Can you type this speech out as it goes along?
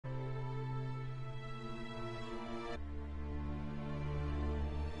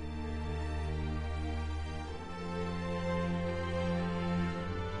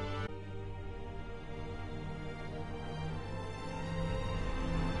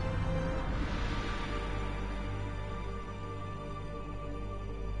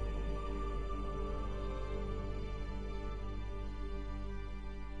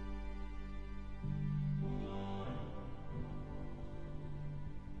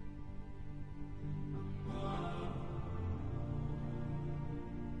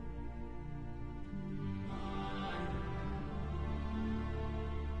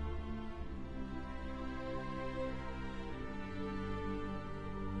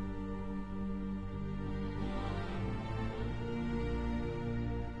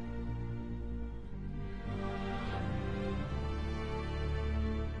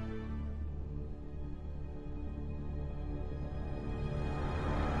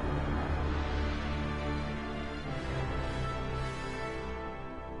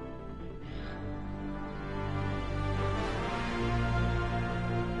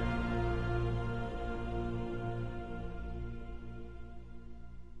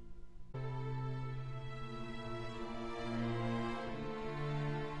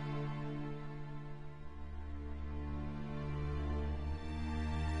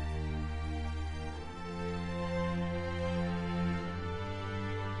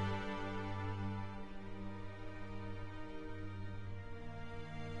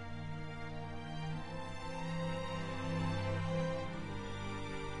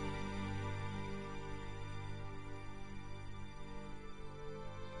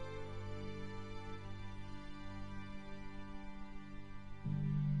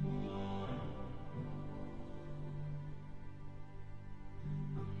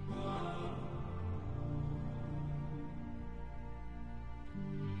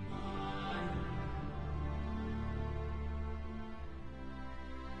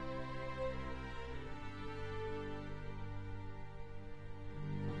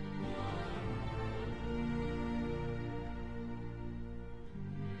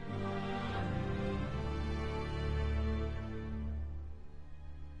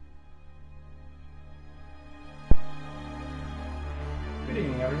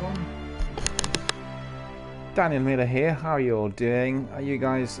everyone. DRBMiller here. How are you all doing? Are you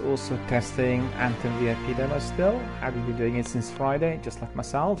guys also testing Anthem VIP demo still? Have you been doing it since Friday, just like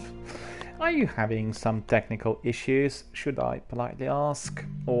myself? Are you having some technical issues, should I politely ask?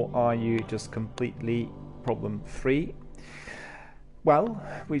 Or are you just completely problem free? Well,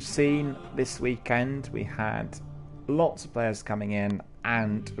 we've seen this weekend we had lots of players coming in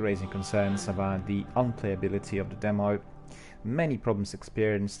and raising concerns about the unplayability of the demo. Many problems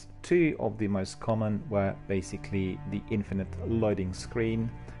experienced. Two of the most common were basically the infinite loading screen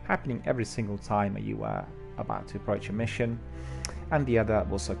happening every single time you were about to approach a mission, and the other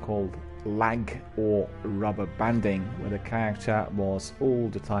was so-called lag or rubber banding, where the character was all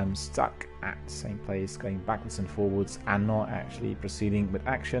the time stuck at the same place, going backwards and forwards and not actually proceeding with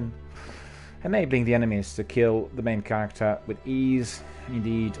action, enabling the enemies to kill the main character with ease,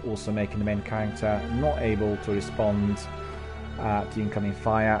 indeed also making the main character not able to respond to incoming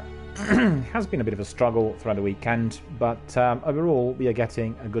fire. Has been a bit of a struggle throughout the weekend, but overall we are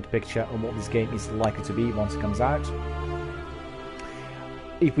getting a good picture of what this game is likely to be once it comes out.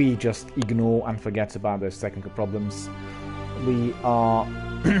 If we just ignore and forget about those technical problems, we are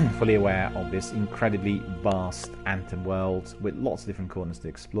fully aware of this incredibly vast Anthem world with lots of different corners to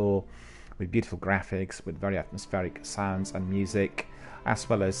explore, with beautiful graphics, with very atmospheric sounds and music, as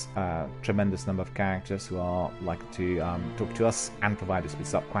well as a tremendous number of characters who are likely to talk to us and provide us with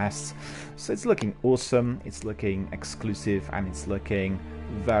sub-quests. So it's looking awesome, it's looking exclusive, and it's looking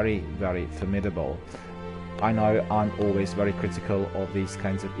very, very formidable. I know I'm always very critical of these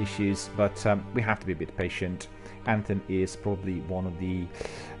kinds of issues, but we have to be a bit patient. Anthem is probably one of the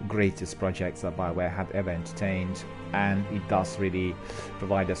greatest projects that BioWare had ever entertained, and it does really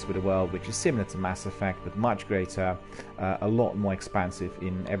provide us with a world which is similar to Mass Effect but much greater, a lot more expansive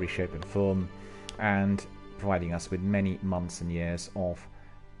in every shape and form, and providing us with many months and years of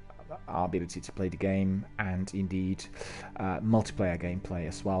our ability to play the game, and indeed multiplayer gameplay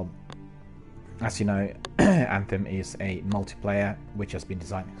as well. As you know, Anthem is a multiplayer which has been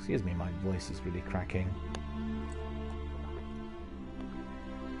designed... Excuse me, my voice is really cracking.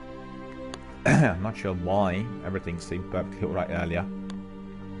 I'm not sure why, everything seemed perfectly alright earlier.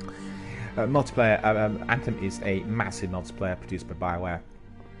 Anthem is a massive multiplayer produced by BioWare,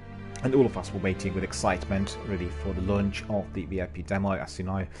 and all of us were waiting with excitement really for the launch of the VIP demo. As you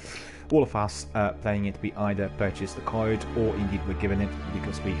know, all of us playing it, we either purchased the code or indeed were given it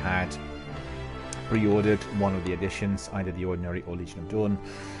because we had pre-ordered one of the editions, either the Ordinary or Legion of Dawn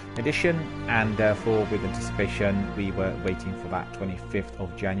edition, and therefore with anticipation we were waiting for that 25th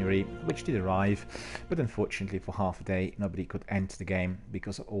of January, which did arrive, but unfortunately for half a day nobody could enter the game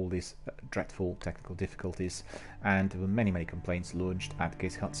because of all these dreadful technical difficulties, and there were many complaints launched at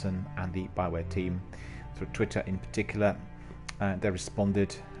Case Hudson and the BioWare team through Twitter in particular. They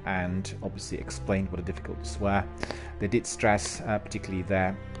responded and obviously explained what the difficulties were. They did stress, particularly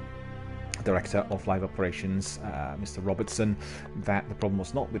their Director of Live Operations, Mr. Robertson, that the problem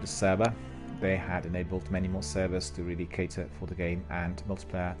was not with the server. They had enabled many more servers to really cater for the game and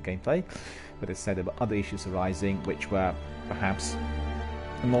multiplayer gameplay, but they said there were other issues arising which were perhaps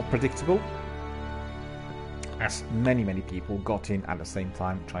not predictable, as many people got in at the same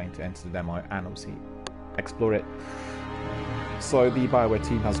time trying to enter the demo and obviously explore it. So the BioWare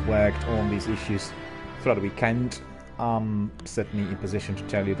team has worked on these issues throughout the weekend. I'm certainly in position to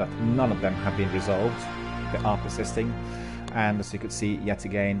tell you that none of them have been resolved. They are persisting, and as you could see yet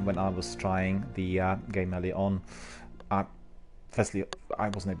again when I was trying the game early on, firstly I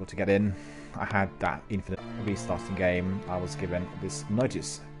wasn't able to get in. I had that infinite restarting game. I was given this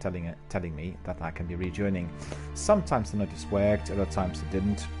notice telling me that I can be rejoining. Sometimes the notice worked, other times it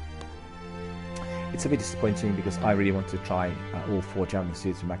didn't. It's a bit disappointing because I really want to try all 4 jumping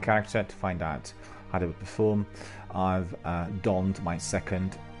suits with my character to find out how they would perform. I've donned my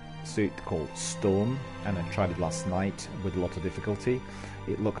second suit called Storm, and I tried it last night with a lot of difficulty.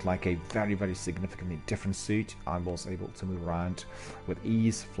 It looked like a very significantly different suit. I was able to move around with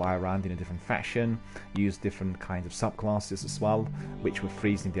ease, fly around in a different fashion, use different kinds of subclasses as well, which were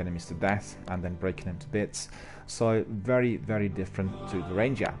freezing the enemies to death and then breaking them to bits. So very different to the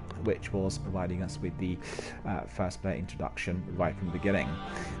Ranger, which was providing us with the first player introduction right from the beginning.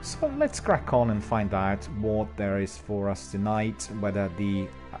 So let's crack on and find out what there is for us tonight, whether the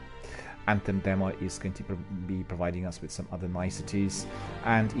Anthem demo is going to be providing us with some other niceties,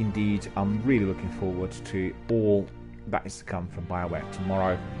 and indeed I'm really looking forward to all that is to come from BioWare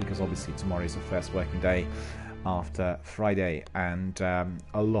tomorrow, because obviously tomorrow is the first working day after Friday, and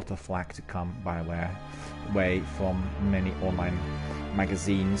a lot of flack to come BioWare way from many online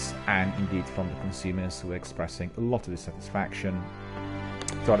magazines and indeed from the consumers who are expressing a lot of dissatisfaction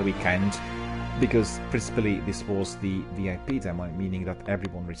throughout the weekend, because principally this was the VIP demo, meaning that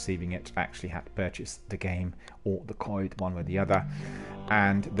everyone receiving it actually had purchased the game or the code one way or the other,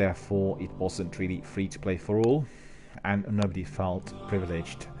 and therefore it wasn't really free to play for all, and nobody felt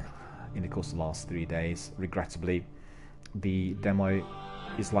privileged in the course of the last 3 days. Regrettably, the demo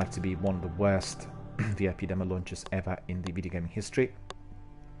is likely to be one of the worst VIP demo launches ever in the video gaming history,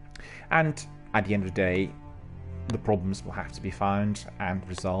 and at the end of the day the problems will have to be found and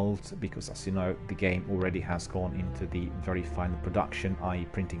resolved, because as you know, the game already has gone into the very final production, i.e.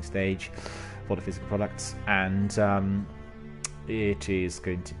 printing stage for the physical products, and it is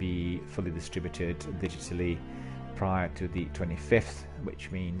going to be fully distributed digitally prior to the 25th,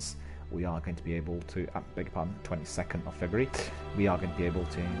 which means we are going to be able to, beg your pardon, 22nd of February, we are going to be able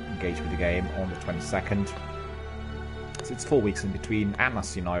to engage with the game on the 22nd. So it's 4 weeks in between, and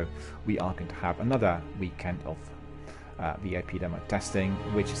as you know, we are going to have another weekend of VIP demo testing,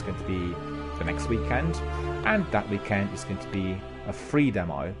 which is going to be the next weekend, and that weekend is going to be a free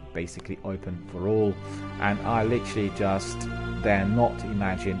demo, basically open for all, and I literally just dare not to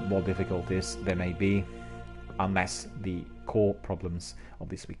imagine what difficulties there may be unless the core problems of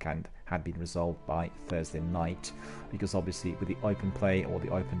this weekend had been resolved by Thursday night, because obviously with the open play or the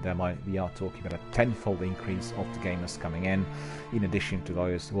open demo, we are talking about a tenfold increase of the gamers coming in addition to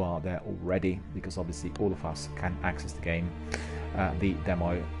those who are there already, because obviously all of us can access the game, the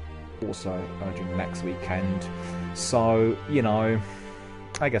demo also during the next weekend. So, you know,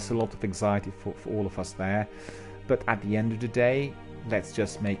 I guess a lot of anxiety for all of us there, but at the end of the day, let's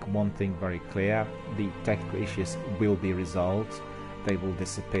just make one thing very clear: the technical issues will be resolved, they will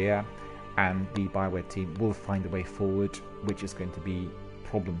disappear, and the BioWare team will find a way forward which is going to be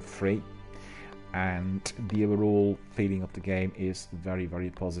problem free, and the overall feeling of the game is very,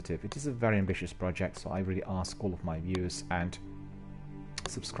 very positive. It is a very ambitious project, so I really ask all of my viewers and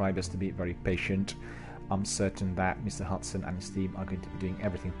subscribers to be very patient. I'm certain that Mr. Hudson and his team are going to be doing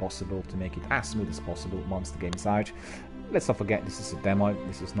everything possible to make it as smooth as possible once the game is out. Let's not forget, this is a demo,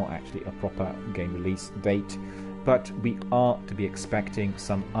 this is not actually a proper game release date, but we are to be expecting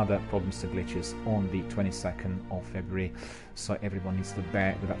some other problems and glitches on the 22nd of February, so everyone needs to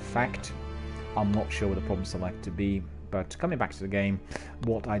bear with that fact. I'm not sure what the problems are like to be, but coming back to the game,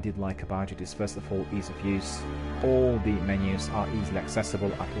 what I did like about it is, first of all, ease of use. All the menus are easily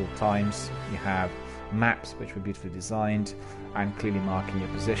accessible at all times. You have maps which were beautifully designed and clearly marking your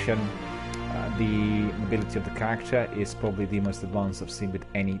position. The mobility of the character is probably the most advanced I've seen with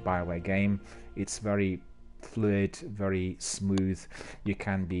any BioWare game. It's very fluid, very smooth. You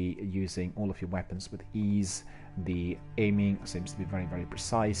can be using all of your weapons with ease. The aiming seems to be very, very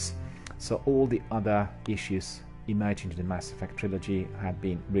precise. So all the other issues emerging in the Mass Effect trilogy had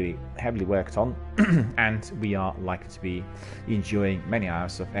been really heavily worked on, and we are likely to be enjoying many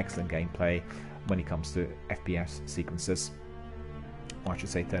hours of excellent gameplay when it comes to FPS sequences, or I should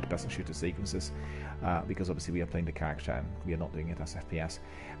say third-person shooter sequences, because obviously we are playing the character and we are not doing it as FPS.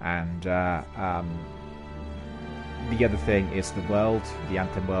 And the other thing is the world. The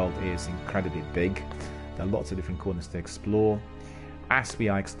Anthem world is incredibly big. There are lots of different corners to explore. As we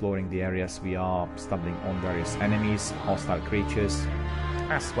are exploring the areas, we are stumbling on various enemies, hostile creatures,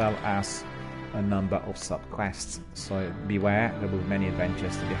 as well as a number of sub-quests. So beware, there will be many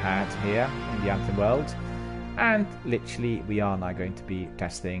adventures to be had here in the Anthem world. And literally, we are now going to be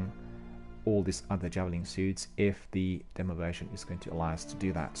testing all these other Javelin suits if the demo version is going to allow us to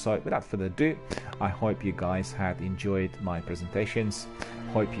do that. So without further ado, I hope you guys had enjoyed my presentations.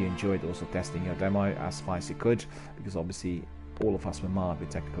 Hope you enjoyed also testing your demo as far as you could, because obviously all of us were marred with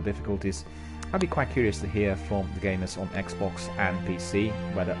technical difficulties. I'd be quite curious to hear from the gamers on Xbox and PC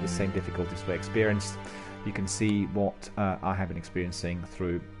whether the same difficulties were experienced. You can see what I have been experiencing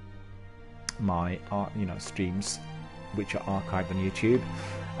through my streams, which are archived on YouTube,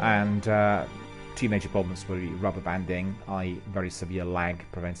 and two major problems were rubber banding, i.e. very severe lag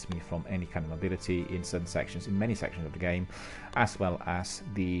prevents me from any kind of mobility in certain sections, in many sections of the game, as well as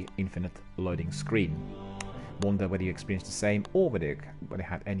the infinite loading screen. Wonder whether you experienced the same, or whether you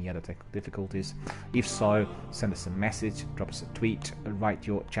had any other technical difficulties. If so, send us a message, drop us a tweet, write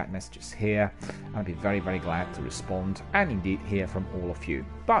your chat messages here. I'll be very, very glad to respond and indeed hear from all of you.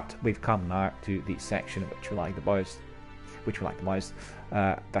 But we've come now to the section which we like the most,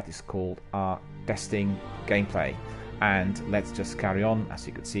 that is called our testing gameplay. And let's just carry on. As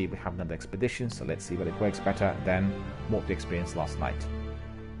you can see, we have another expedition, so let's see whether it works better than what we experienced last night.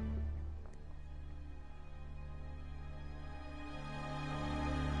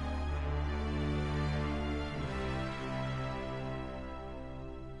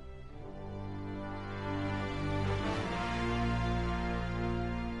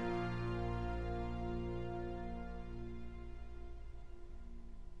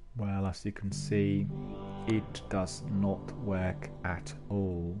 Well, as you can see, it does not work at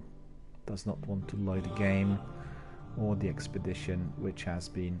all. Does not want to load the game or the expedition which has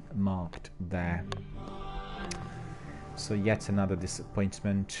been marked there. So yet another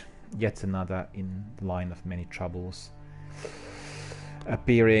disappointment, yet another in the line of many troubles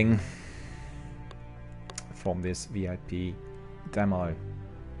appearing from this VIP demo.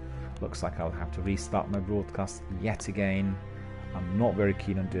 Looks like I'll have to restart my broadcast yet again. I'm not very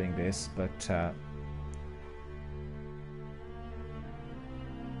keen on doing this, but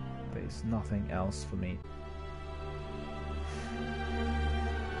there's nothing else for me.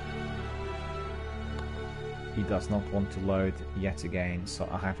 He does not want to load yet again, so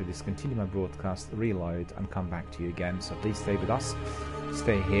I have to discontinue my broadcast, reload, and come back to you again. So please stay with us,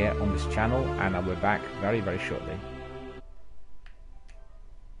 stay here on this channel, and I'll be back very, very shortly.